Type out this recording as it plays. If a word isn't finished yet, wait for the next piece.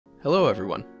Hello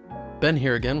everyone, Ben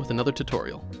here again with another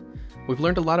tutorial. We've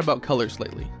learned a lot about colors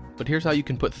lately, but here's how you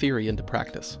can put theory into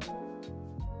practice.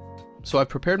 So I've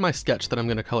prepared my sketch that I'm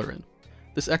going to color in.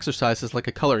 This exercise is like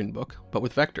a coloring book, but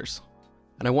with vectors.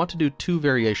 And I want to do two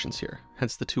variations here,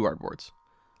 hence the two artboards.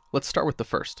 Let's start with the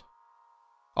first.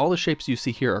 All the shapes you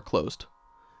see here are closed.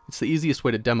 It's the easiest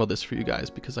way to demo this for you guys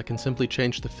because I can simply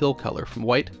change the fill color from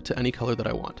white to any color that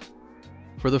I want.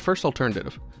 For the first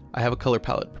alternative, I have a color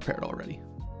palette prepared already.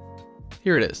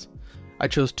 Here it is. I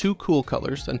chose two cool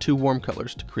colors and two warm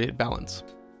colors to create balance,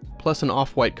 plus an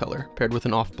off-white color paired with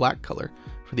an off-black color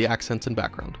for the accents and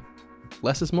background.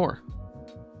 Less is more.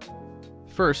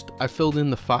 First, I filled in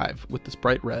the 5 with this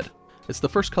bright red. It's the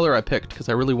first color I picked because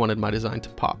I really wanted my design to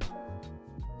pop.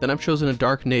 Then I've chosen a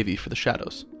dark navy for the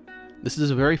shadows. This is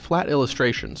a very flat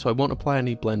illustration, so I won't apply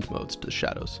any blend modes to the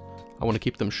shadows. I want to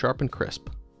keep them sharp and crisp.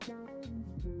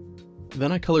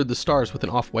 Then I colored the stars with an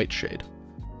off-white shade.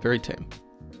 Very tame.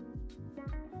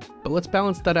 But let's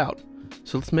balance that out,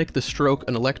 so let's make the stroke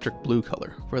an electric blue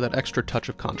color for that extra touch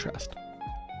of contrast.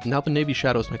 Now the navy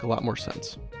shadows make a lot more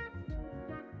sense.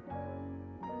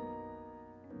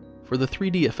 For the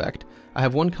 3D effect, I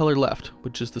have one color left,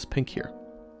 which is this pink here.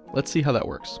 Let's see how that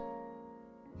works.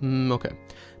 Okay,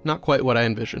 not quite what I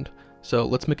envisioned, so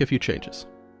let's make a few changes.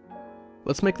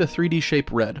 Let's make the 3D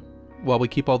shape red, while we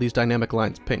keep all these dynamic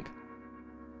lines pink.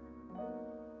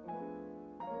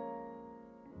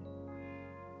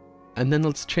 And then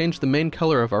let's change the main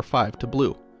color of our 5 to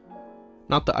blue.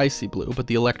 Not the icy blue, but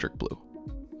the electric blue.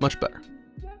 Much better.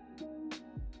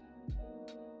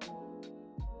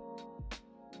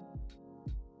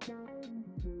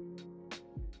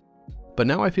 But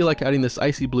now I feel like adding this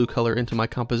icy blue color into my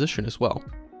composition as well.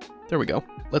 There we go.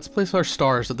 Let's place our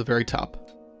stars at the very top.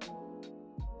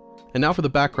 And now for the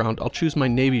background, I'll choose my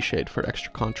navy shade for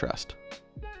extra contrast.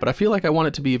 But I feel like I want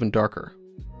it to be even darker.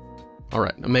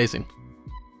 Alright, amazing.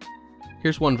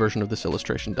 Here's one version of this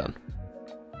illustration done.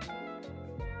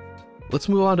 Let's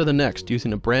move on to the next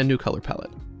using a brand new color palette.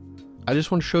 I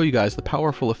just want to show you guys the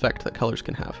powerful effect that colors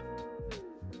can have.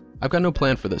 I've got no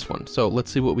plan for this one, so let's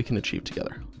see what we can achieve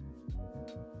together.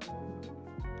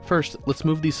 First, let's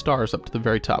move these stars up to the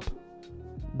very top.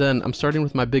 Then, I'm starting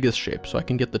with my biggest shape so I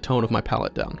can get the tone of my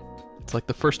palette down. It's like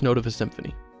the first note of a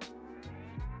symphony.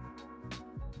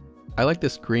 I like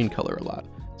this green color a lot.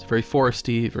 It's very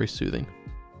foresty, very soothing.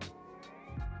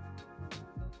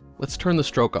 Let's turn the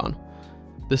stroke on.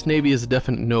 This navy is a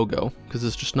definite no-go because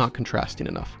it's just not contrasting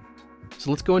enough.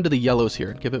 So let's go into the yellows here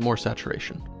and give it more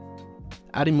saturation.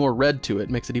 Adding more red to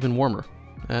it makes it even warmer,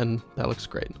 and that looks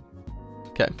great.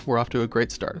 Okay, we're off to a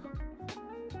great start.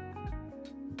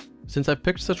 Since I've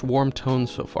picked such warm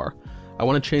tones so far, I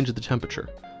want to change the temperature,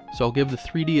 so I'll give the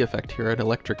 3D effect here an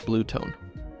electric blue tone.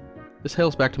 This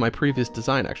hails back to my previous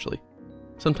design actually.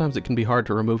 Sometimes it can be hard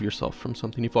to remove yourself from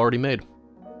something you've already made.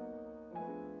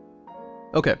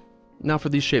 Okay, now for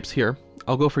these shapes here,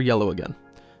 I'll go for yellow again,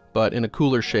 but in a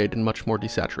cooler shade and much more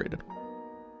desaturated.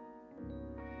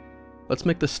 Let's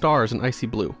make the stars an icy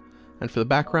blue, and for the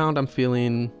background I'm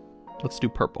feeling... let's do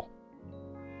purple.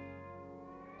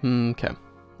 Okay,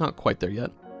 not quite there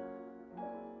yet.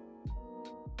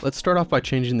 Let's start off by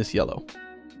changing this yellow.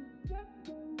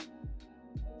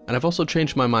 And I've also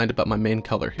changed my mind about my main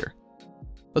color here.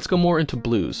 Let's go more into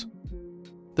blues.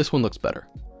 This one looks better.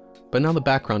 But now the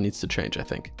background needs to change, I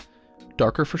think.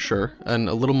 Darker for sure, and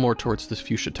a little more towards this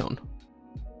fuchsia tone.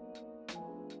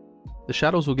 The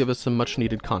shadows will give us some much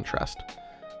needed contrast.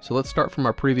 So let's start from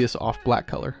our previous off-black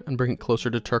color and bring it closer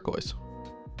to turquoise.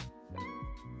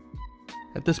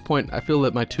 At this point, I feel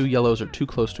that my two yellows are too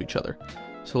close to each other,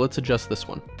 so let's adjust this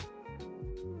one.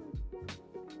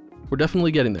 We're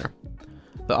definitely getting there.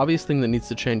 The obvious thing that needs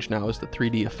to change now is the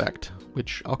 3D effect,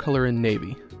 which I'll color in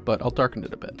navy, but I'll darken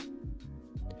it a bit.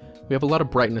 We have a lot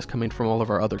of brightness coming from all of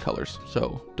our other colors,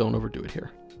 so don't overdo it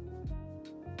here.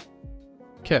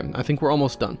 Okay, I think we're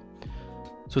almost done.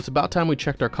 So it's about time we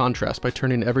checked our contrast by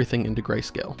turning everything into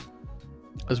grayscale.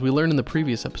 As we learned in the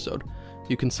previous episode,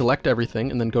 you can select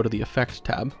everything and then go to the Effect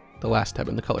tab, the last tab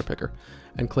in the color picker,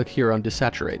 and click here on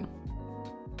Desaturate.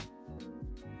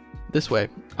 This way,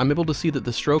 I'm able to see that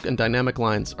the stroke and dynamic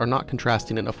lines are not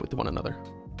contrasting enough with one another.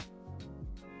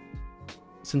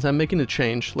 Since I'm making a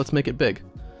change, let's make it big.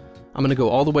 I'm going to go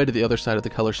all the way to the other side of the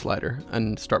color slider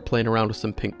and start playing around with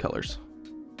some pink colors.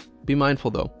 Be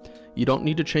mindful though, you don't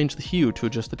need to change the hue to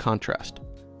adjust the contrast.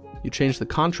 You change the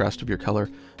contrast of your color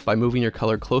by moving your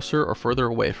color closer or further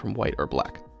away from white or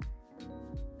black.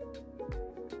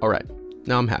 Alright,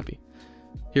 now I'm happy.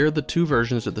 Here are the two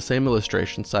versions of the same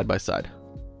illustration side by side.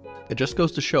 It just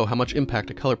goes to show how much impact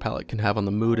a color palette can have on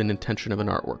the mood and intention of an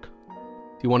artwork.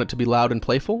 you want it to be loud and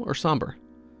playful or somber?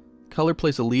 Color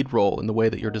plays a lead role in the way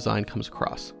that your design comes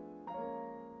across.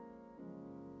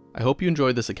 I hope you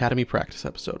enjoyed this Academy practice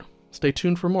episode. Stay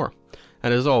tuned for more.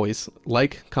 And as always,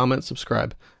 like, comment,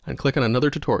 subscribe, and click on another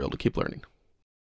tutorial to keep learning.